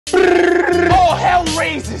hell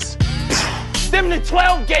raises. Them the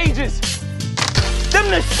 12 gauges. Them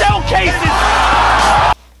the shell cases.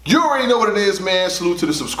 You already know what it is, man. Salute to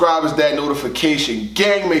the subscribers, that notification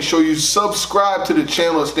gang. Make sure you subscribe to the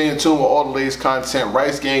channel and stay in tune with all the latest content.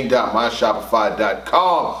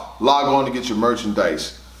 ricegang.myshopify.com. Log on to get your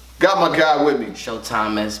merchandise. Got my guy with me.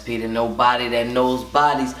 Showtime SP to nobody that knows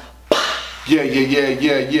bodies.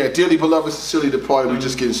 Yeah. Dearly beloved, sincerely departed. We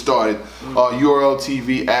just getting started. URL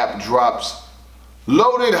TV app drops.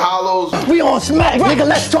 Loaded Hollows. We on smack, nigga,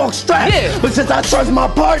 let's talk strap. Yeah. But since I trust my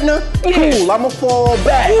partner, cool, I'ma fall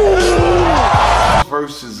back.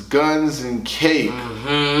 Versus Gunz and Cake.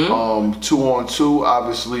 2-on-2.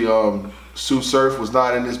 Obviously, Sue Surf was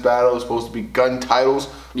not in this battle. It was supposed to be gun titles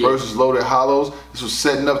versus Loaded Hollows. This was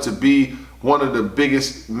setting up to be one of the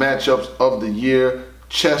biggest matchups of the year.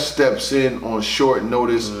 Chess steps in on short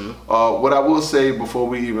notice. What I will say before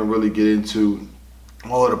we even really get into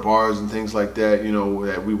all of the bars and things like that, you know,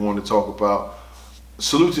 that we want to talk about.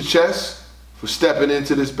 Salute to Chess for stepping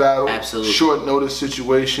into this battle. Absolutely. Short notice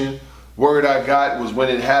situation. Word I got was when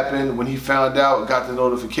it happened, when he found out, got the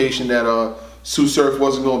notification that Sue Surf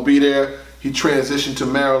wasn't going to be there, he transitioned to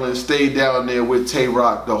Maryland, stayed down there with Tay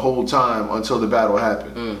Rock the whole time until the battle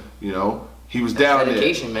happened. You know, he was down there.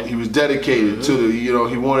 Man. He was dedicated to the, you know,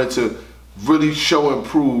 he wanted to really show and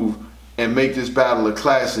prove and make this battle a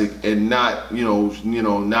classic and not,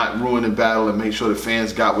 not ruin the battle and make sure the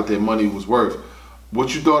fans got what their money was worth.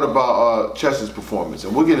 What you thought about Chess's performance?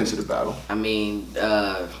 And we'll get into the battle. I mean,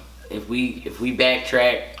 if we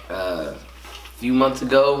backtrack a few months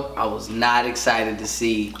ago, I was not excited to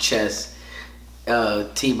see Chess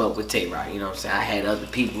team up with Tay Rock. You know what I'm saying? I had other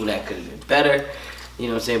people that could have been better. You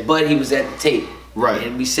know what I'm saying? But he was at the table. Right.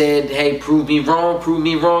 And we said, hey, prove me wrong,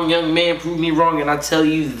 young man, prove me wrong. And I tell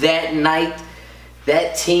you, that night,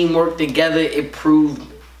 that team worked together, it proved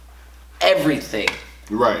everything.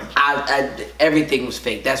 Right. Everything was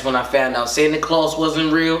fake. That's when I found out Santa Claus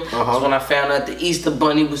wasn't real. That's when I found out the Easter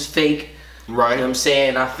Bunny was fake. Right. You know what I'm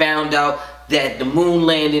saying? I found out that the moon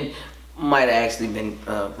landing might have actually been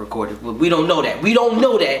recorded. But we don't know that. We don't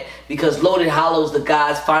know that because Loaded Hollows, the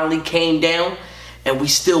guys finally came down. And we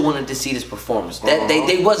still wanted to see this performance. That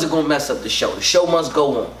they wasn't gonna mess up the show. The show must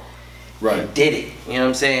go on. Right. And did it. You know what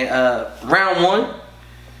I'm saying? Round one,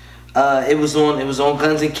 it was on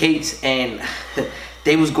Gunz and Cake's, and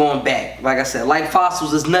they was going back. Like I said, like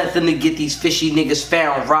fossils, there's nothing to get these fishy niggas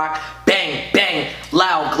found. Rock, bang, bang,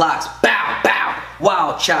 loud glocks, bow, bow,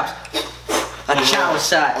 wild chops, a chow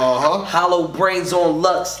shot, hollow brains on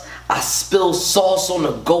Lux. I spill sauce on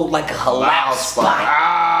the goat like a halal spot.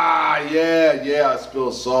 Yeah, I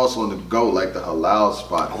spilled sauce on the goat like the halal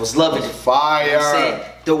spot. I was loving it. Fire. You know what I'm saying?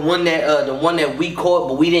 The one that we caught,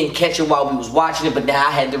 but we didn't catch it while we was watching it, but now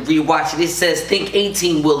I had to rewatch it. It says, think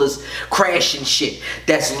 18-wheelers crashing shit.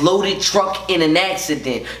 That's loaded truck in an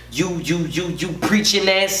accident. You preaching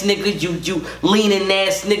ass nigga, you leaning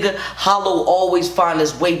ass nigga. Hollow always find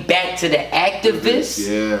his way back to the activists.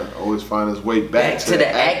 Yeah, always find his way back to the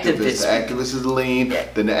activists. The activist is lean,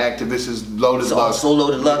 then the activist is Loaded Lux. Also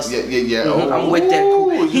Loaded Lux. Yeah. I'm with that.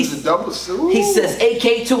 Cool. He says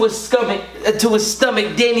AK to his stomach,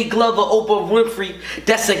 Danny Glover, Oprah Winfrey.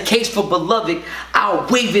 That's a case for beloved. I'll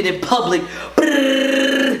wave it in public.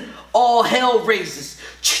 Brrr, all hell raises.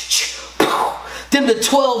 Them the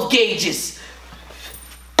 12 gauges.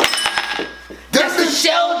 That's the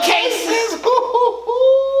shell cases.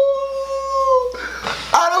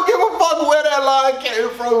 I don't give a fuck where that line came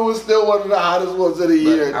from. It was still one of the hottest ones of the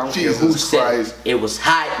year. Jesus Christ. It was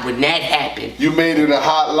hot when that happened. You made it a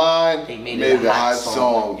hot line. They made it a hot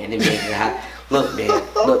song. And they made it hot. Look, man.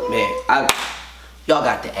 Y'all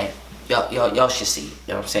got the app. Y'all should see it. You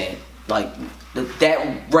know what I'm saying? Like, that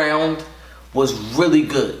round was really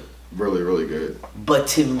good. Really, really good. But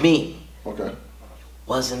to me,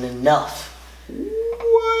 wasn't enough.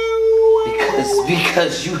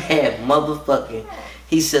 Because you had motherfucking,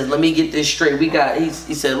 he said, let me get this straight. We got, he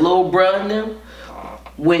said, Lil Bruh and them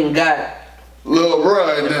went and got Lil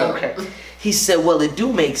Bruh and them. Okay. He said, well, it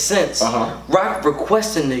do make sense. Rock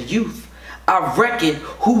requesting the youth. I reckon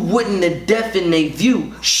who wouldn't have deafened they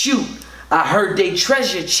view. Shoot, I heard they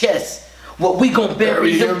treasure chest. Well, we gon'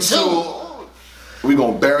 bury him too. We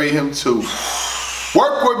gon' bury him too.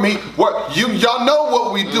 Work with me. Work. Y'all know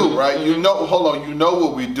what we do, right? You know. Hold on. You know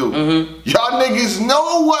what we do. Y'all niggas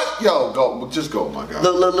know what. Yo, go. Just go, my guy.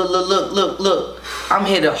 Look. I'm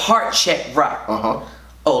here to heart check Rock.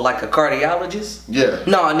 Oh, like a cardiologist? Yeah.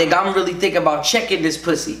 No, nigga, I'm really thinking about checking this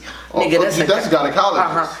pussy. Nigga, that's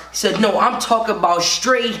gynecologist. He said, no, I'm talking about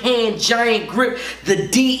straight hand, giant grip, the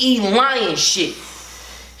DE lion shit.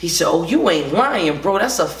 He said, oh, you ain't lying, bro.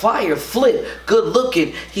 That's a fire flip. Good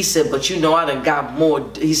looking. He said, but you know, I done got more.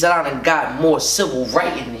 He said, I done got more civil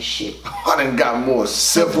writing this shit. I done got more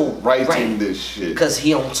civil writing this shit. Because he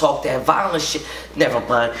don't talk that violent shit. Never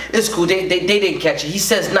mind. It's cool. They didn't catch it. He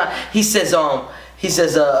says, nah. He says, nigga,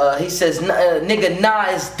 nah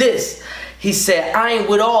is this. He said, I ain't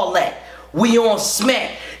with all that. We on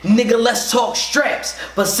smack. Nigga, let's talk straps.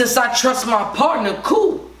 But since I trust my partner,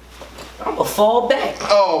 cool. I'ma fall back.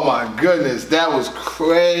 Oh my goodness, that was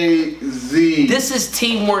crazy. This is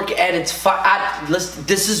teamwork at its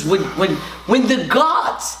this is when the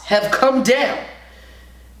gods have come down.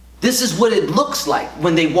 This is what it looks like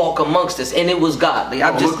when they walk amongst us, and it was godly.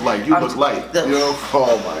 You look like. You know,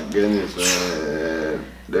 oh my goodness, man.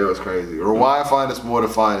 That was crazy. Rewind finest, more to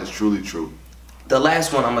find is truly true. The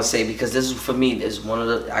last one I'm gonna say, because this is for me, is one of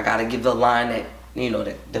the, I gotta give the line that, you know,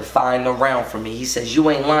 that defined the round for me. He says,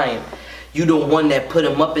 you ain't lying. You the one that put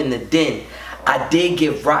him up in the den. I did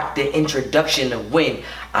give Rock the introduction to win.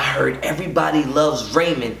 I heard everybody loves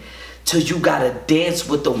Raymond till you gotta dance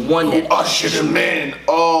with the one that ushered him in.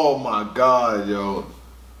 Oh my God, yo.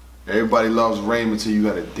 Everybody loves Raymond till you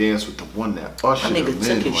gotta dance with the one that ushered him in. My nigga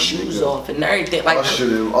took his shoes off and everything. Like,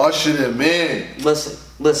 ushered him in. Listen.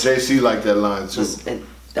 JC liked that line too. Listen,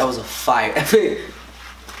 that was a fire.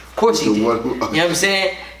 Of course he did. You know what I'm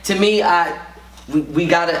saying? To me, we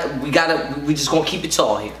just gonna keep it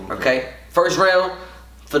tall here, okay? First round,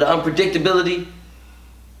 for the unpredictability,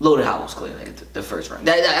 Loaded Hollows clear the first round.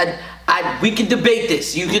 We can debate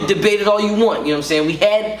this. You can debate it all you want. You know what I'm saying? We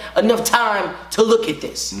had enough time to look at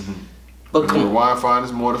this. But come on. Rewind find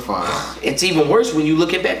is more to find. It's even worse when you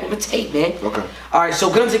look it back on the tape, man. Okay. All right.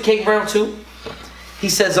 So Gunz and Cake round 2. He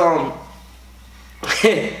says,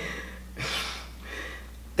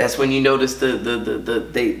 that's when you notice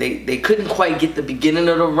they couldn't quite get the beginning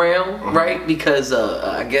of the round right, because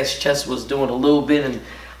I guess Chess was doing a little bit and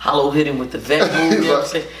Hollow hit him with the vet move. You know what I'm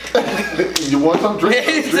saying? You want some?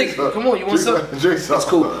 Drink some. Come on, you want some? Drink some. That's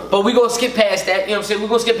cool. But we're gonna skip past that. You know what I'm saying? We're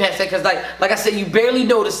gonna skip past that because like I said, you barely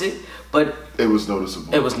notice it, but it was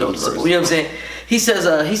noticeable. It was noticeable. You know what I'm saying? He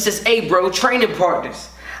says, hey bro, training partners.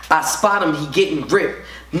 I spot him, he getting ripped.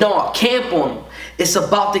 Nah, camp on him. It's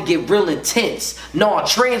about to get real intense. Nah,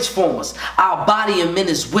 Transformers. I'll body him in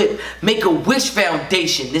his whip. Make-A-Wish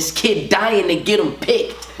Foundation. This kid dying to get him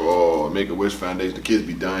picked. Oh, Make-A-Wish Foundation. The kids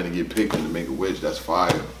be dying to get picked in the Make-A-Wish. That's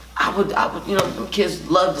fire. I would, you know, kids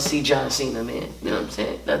love to see John Cena, man. You know what I'm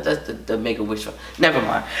saying? That's the Make-A-Wish. Never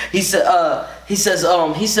mind. He says,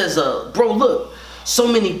 bro, look. So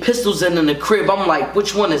many pistols in the crib. I'm like,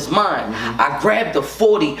 which one is mine? I grabbed the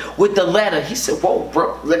 40 with the ladder. He said, whoa,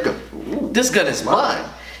 bro, this gun is mine.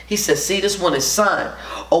 He said, see, this one is signed.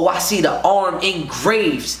 Oh, I see the arm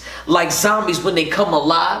engraved like zombies when they come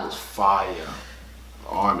alive. That was fire.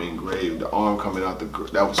 Arm engraved, the arm coming out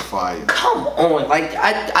that was fire. Come on, like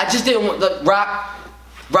I just didn't want the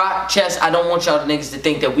Rock, Chess, I don't want y'all niggas to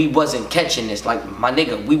think that we wasn't catching this. Like, my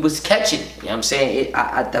nigga, we was catching it. You know what I'm saying?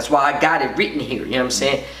 That's why I got it written here. You know what I'm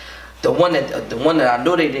saying? The one that I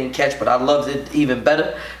know they didn't catch, but I loved it even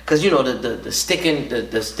better. Cause you know the sticking,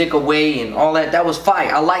 the stick away and all that was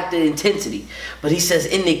fire. I like the intensity. But he says,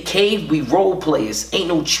 in the cave we role players, ain't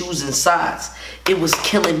no choosing sides. It was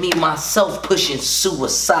killing me myself, pushing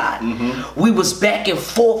suicide. We was back and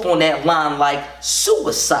forth on that line like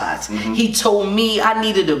suicides. He told me I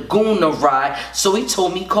needed a goon to ride, so he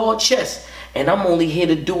told me call Chess, and I'm only here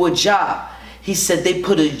to do a job. He said they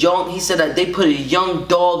put a young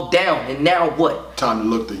dog down, and now what? Time to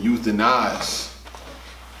look the youth in the eyes.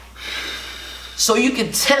 So you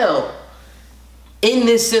can tell in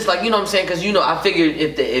this sense, like, you know what I'm saying? Because, you know, I figured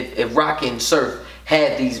if Rock and Surf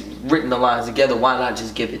had these written the lines together, why not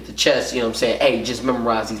just give it to Chess? You know what I'm saying? Hey, just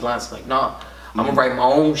memorize these lines. Like, nah, I'm gonna write my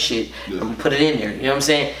own shit. I'm gonna put it in there. You know what I'm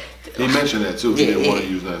saying? He mentioned that too. He didn't want to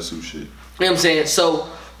use that suit shit. You know what I'm saying? So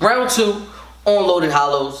round 2. On Loaded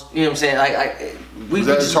Hollows, you know what I'm saying? Was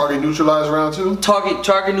that target neutralized round 2?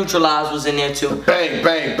 Target neutralized was in there too. Bang,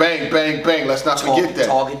 bang, bang, bang, bang. Let's not forget that.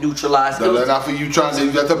 Target neutralized. Let's not forget you trying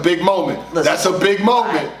to. That's a big moment. Listen, that's a big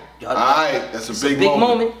moment. All right, that's a big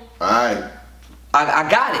moment. All right.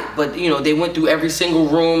 I got it, but you know they went through every single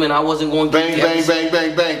room, and I wasn't going to bang,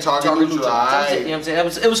 bang. Target neutralized. You know what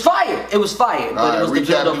I'm saying? It was fire. It was fire. But it was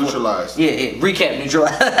recap neutralized. Yeah, recap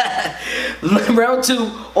neutralized. Round 2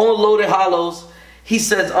 on Loaded Hollows. He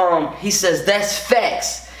says that's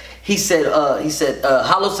facts. He said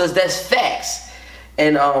Hollow says that's facts,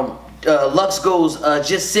 and Lux goes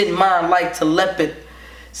just send mine like telepathy.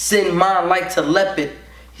 Send mine like telepathy.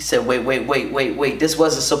 He said, wait, this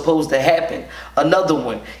wasn't supposed to happen. Another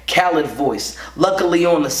one, Khaled voice. Luckily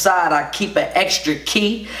on the side, I keep an extra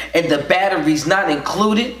key and the battery's not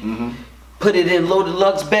included. Put it in Loaded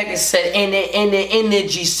Lux back and said, and the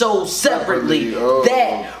energy sold separately.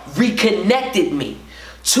 That reconnected me.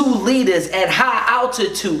 2 liters at high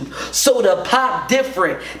altitude, so the pop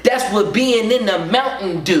different. That's what being in the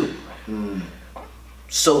mountain do.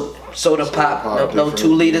 So the pop, no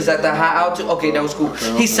 2 liters at the high altitude. Okay, that was cool.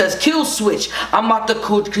 He says, kill switch. I'm about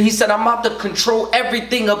to control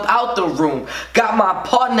everything about the room. Got my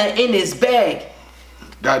partner in his bag.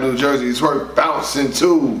 Got New Jersey's work bouncing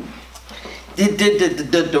too.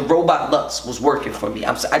 The robot Lux was working for me.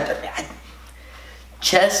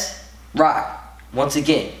 Chess, Rock. Once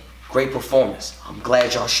again, great performance. I'm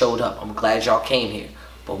glad y'all showed up. I'm glad y'all came here.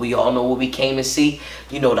 But we all know what we came to see.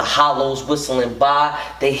 You know, the hollows whistling by.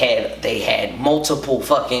 They had multiple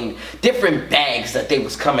fucking different bags that they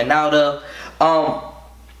was coming out of.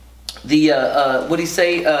 What'd he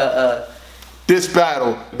say? This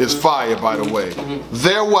battle is fire, by the way.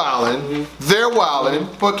 They're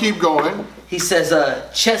wildin', but keep going. He says,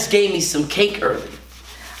 Chess gave me some cake early.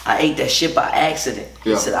 I ate that shit by accident.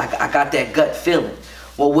 He said, I got that gut feeling.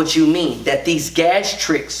 Well, what you mean? That these gas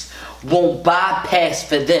tricks won't bypass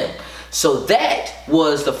for them. So that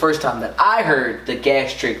was the first time that I heard the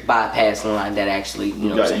gas trick bypassing line that actually, you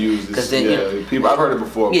know, got used. Because then, you know, people, I've heard it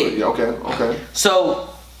before. Yeah. But yeah, okay. So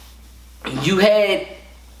you had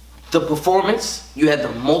the performance, you had the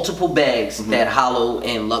multiple bags that Hollow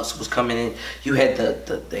and Lux was coming in. You had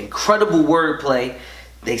the incredible wordplay.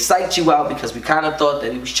 They psyched you out because we kind of thought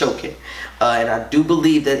that he was choking. And I do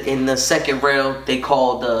believe that in the second round, they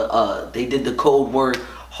called they did the code word,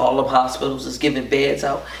 Harlem Hospitals is giving beds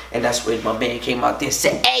out. And that's when my man came out there and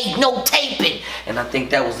said, hey, no taping. And I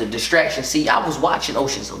think that was the distraction. See, I was watching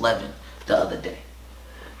Ocean's 11 the other day.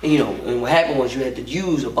 And, you know, and what happened was you had to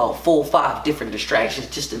use about 4 or 5 different distractions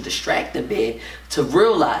just to distract the man to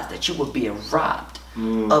realize that you were being robbed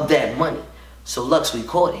of that money. So Lux, we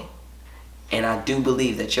caught him. And I do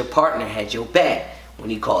believe that your partner had your back when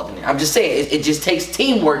he called in there. I'm just saying, it just takes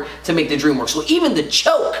teamwork to make the dream work. So even the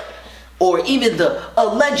choke, or even the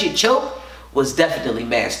alleged choke, was definitely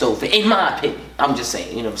masked over, in my opinion. I'm just saying,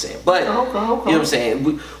 you know what I'm saying? But, you know what I'm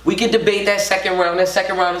saying? We can debate that second round. That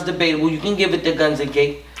second round is debatable. You can give it to Gunz and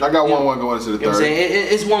Kate. I got 1-1 going into the third. You know what I'm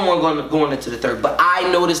saying? It's 1-1 going into the third. But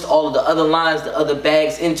I noticed all of the other lines, the other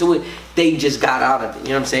bags into it, they just got out of it. You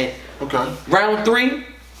know what I'm saying? Okay. Round 3,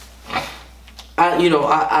 I'm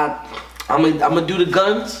gonna do the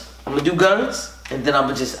Gunz. I'm gonna do Gunz, and then I'm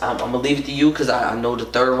gonna leave it to you because I know the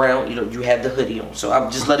third round. You know, you have the hoodie on, so I'm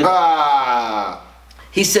just let it.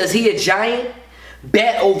 He says he a giant,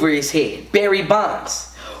 bat over his head, Barry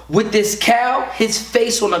Bonds. With this cow, his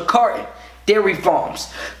face on a carton, dairy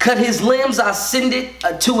farms. Cut his limbs, I send it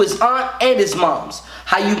to his aunt and his mom's.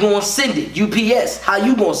 How you gonna send it? UPS. How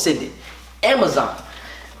you gonna send it? Amazon.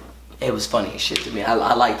 It was funny as shit to me. I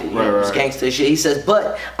liked it. You know, it was gangster shit. He says,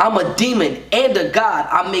 but I'm a demon and a god.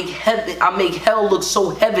 I make hell look so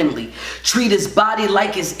heavenly. Treat his body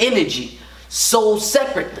like his energy. Soul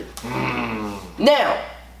separately. Now,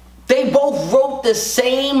 they both wrote the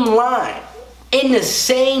same line in the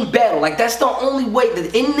same battle. Like, that's the only way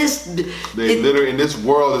that in this literally in this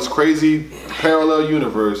world, this crazy parallel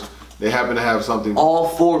universe, they happen to have something. All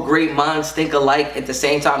 4 great minds think alike at the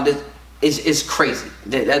same time. It's crazy.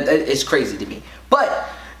 It's crazy to me. But,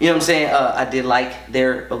 you know what I'm saying? I did like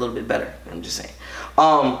they're a little bit better. I'm just saying.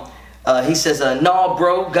 He says, nah,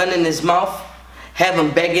 bro, gun in his mouth. Have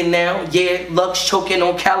him begging now. Yeah, Lux choking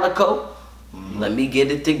on Calico. Let me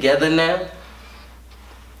get it together now.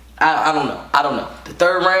 I don't know. The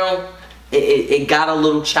third round, it got a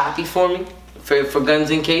little choppy for me for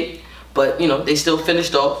Gunz and Kate. But, you know, they still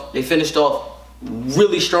finished off. They finished off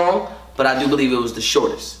really strong. But I do believe it was the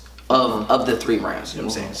shortest of the 3 rounds, you know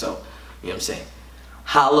what I'm saying? So, you know what I'm saying?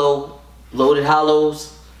 Hollow, loaded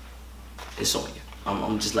hollows, it's on you.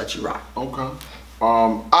 I'm just let you rock. Okay.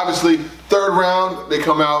 Obviously, third round, they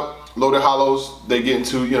come out, loaded hollows, they get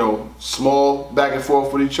into, you know, small back and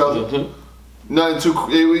forth with each other. Nothing too,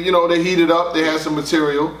 you know, they heated up, they had some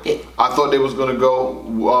material. Yeah. I thought they was gonna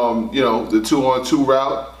go, you know, the 2-on-2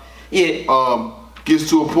 route. Yeah. Gets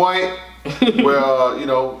to a point where, you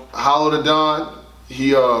know, Hollow the Don,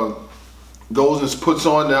 he goes and puts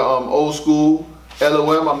on the old school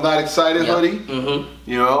LOM, I'm not excited hoodie.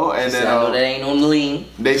 You know, and then I know that ain't on the lean.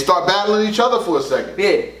 They start battling each other for a second.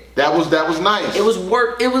 Yeah. That was nice. It was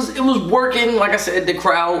working. Like I said, the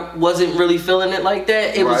crowd wasn't really feeling it like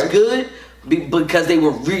that. It was good because they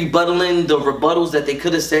were rebuttaling the rebuttals that they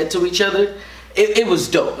could have said to each other. it was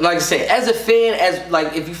dope. Like I said, as a fan,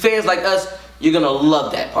 if you fans like us, you're gonna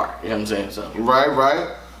love that part. You know what I'm saying? So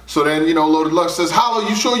right. So then, you know, Loaded Lux says, Hollow,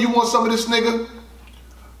 you sure you want some of this nigga?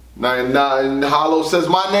 And Hollow says,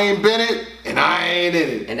 my name Bennett, and I ain't in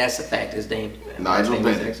it. And that's a fact. His name Nigel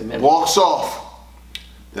Bennett walks off.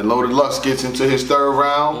 Then Loaded Lux gets into his third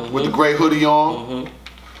round with the gray hoodie on.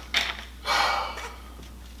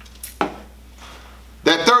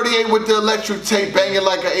 That 38 with the electric tape banging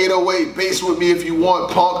like an 808. Bass with me if you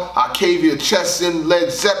want, punk. I cave your chest in.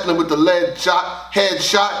 Led Zeppelin with the lead shot,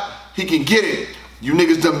 headshot. He can get it. You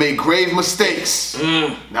niggas done made grave mistakes.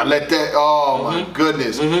 Now let that, oh my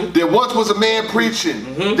goodness. There once was a man preaching.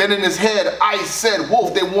 Then in his head, I said,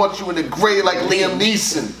 Wolf, they want you in the grave like Liam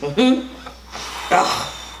Neeson.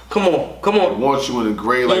 Come on. They want you in the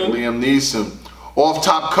grave like Liam Neeson. Off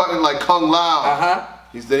top cutting like Kung Lao.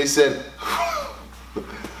 They said,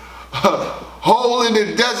 hole in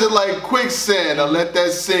the desert like quicksand. Now let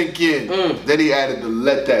that sink in. Then he added the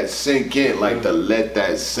let that sink in, like the let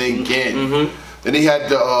that sink in. Then he had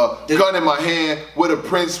the gun in my hand where the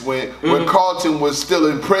Prince went, when Carlton was still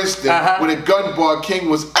in Princeton, when the gun bar king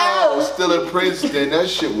was out, still in Princeton. That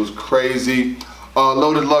shit was crazy.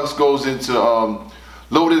 Loaded Lux goes into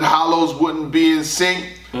Loaded Hollows wouldn't be in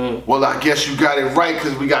sync. Well, I guess you got it right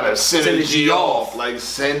because we got a synergy off. Like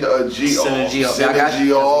send a G off.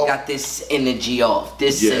 Synergy off. We got this energy off.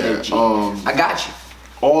 This synergy. I got you.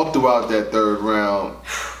 All throughout that third round,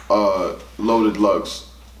 Loaded Lux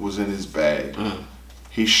was in his bag.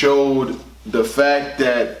 He showed the fact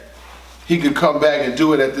that he could come back and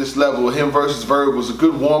do it at this level. Him versus Verb was a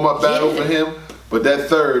good warm-up battle for him, but that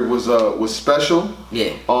third was special.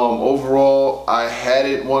 Overall, I had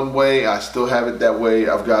it one way. I still have it that way.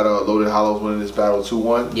 I've got Loaded Hollows winning this battle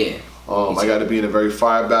 2-1. I got to be in a very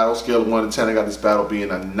fire battle. Scale of 1 to 10, I got this battle being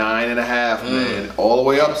a 9.5, man. All the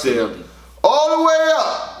way up there. All the way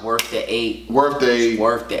up. Worth the 8. Worth the 8.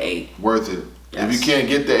 Worth the 8. Worth it. Yes. If you can't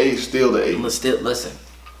get the 8, steal the 8. Listen,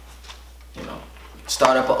 you know,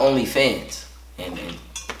 start up an OnlyFans and then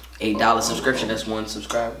 $8 subscription. That's one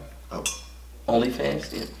subscriber.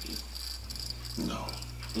 OnlyFans. No.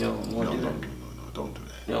 You don't want to do that. No, don't do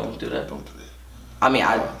that. You don't do that. Don't do that. I mean,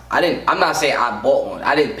 I didn't. I'm not saying I bought one.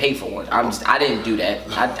 I didn't pay for one. I didn't do that.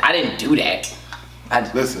 I didn't do that.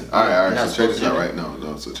 Listen. All right. So check this out right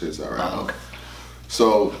now. So check this out right now. Okay.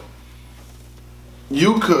 So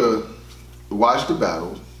you could watch the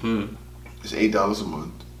battle. It's $8 a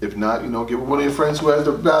month. If not, you know, get with one of your friends who has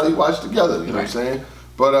the battle. You watch together. You know what I'm saying?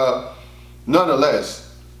 But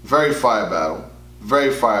nonetheless, very fire battle.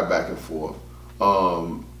 Very fire back and forth.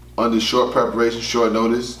 Under short preparation, short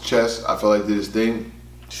notice, Chess, I felt like did his thing.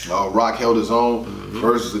 Rock held his own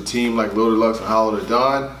versus a team like Loaded Lux and Hollow the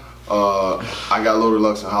Don. I got Loaded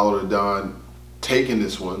Lux and Hollow the Don taking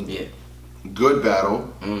this one. Good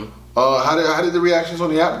battle. How did the reactions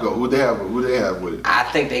on the app go? Who they have with it? I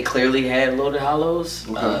think they clearly had Loaded Hollows.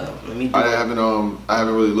 I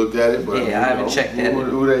haven't really looked at it, but I haven't checked that.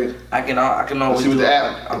 Who they? I can always see what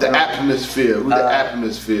the atmosphere. Who the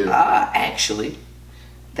atmosphere? Actually,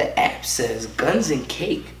 the app says Gunz and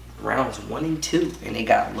Cake rounds 1 and 2, and they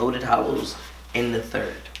got Loaded Hollows in the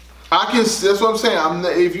third. That's what I'm saying.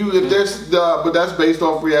 But that's based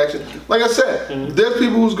off reaction. Like I said, there's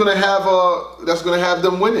people who's gonna have that's gonna have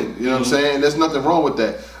them winning. You know what I'm saying? There's nothing wrong with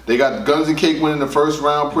that. They got Gunz and Cake winning the first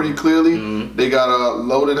round pretty clearly. They got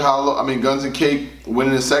Gunz and Cake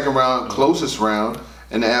winning the second round, closest round,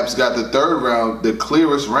 and the app's got the third round, the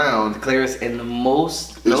clearest round. The clearest and the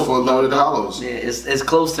most is for Loaded Hollows. Yeah, it's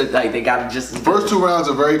close to like they got it just. First 2 rounds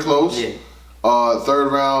are very close. Third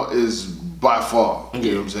round is by far,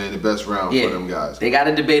 you know what I'm saying, the best round for them guys. They got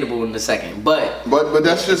it debatable in the second, but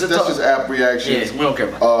that's just app reactions. We don't care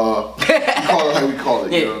about we call it how we call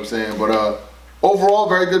it, you know what I'm saying? But overall,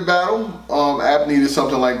 very good battle. App needed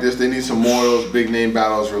something like this. They need some more of those big name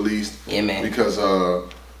battles released. Yeah, man. Because a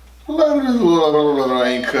lot of this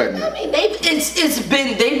ain't cutting it. I mean,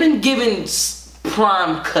 they've been given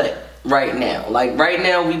prime cut right now. Like right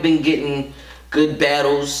now, we've been getting good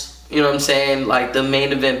battles. You know what I'm saying? Like the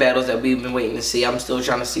main event battles that we've been waiting to see. I'm still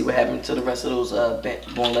trying to see what happened to the rest of those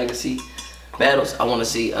Born Legacy battles. I want to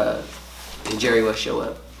see Jerry West show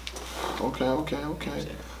up. Okay.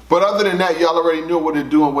 But other than that, y'all already knew what it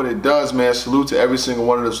do and what it does, man. Salute to every single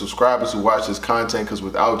one of the subscribers who watch this content, because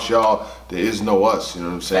without y'all, there is no us. You know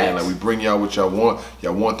what I'm saying? Like we bring y'all what y'all want.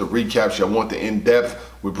 Y'all want the recaps. Y'all want the in-depth.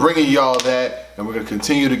 We're bringing y'all that, and we're going to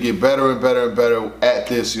continue to get better and better and better at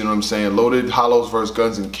this. You know what I'm saying? Loaded Hollows versus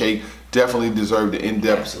Gunz and Cake. definitely deserved the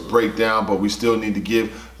in-depth breakdown, but we still need to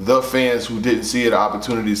give the fans who didn't see it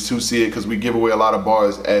opportunities to see it, because we give away a lot of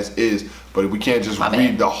bars as is, but we can't just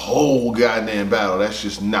read the whole goddamn battle. That's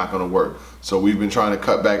just not gonna work. So we've been trying to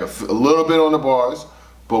cut back a little bit on the bars,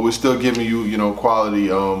 but we're still giving you, you know, quality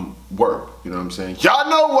work. You know what I'm saying? Y'all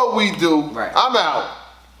know what we do. Right. I'm out.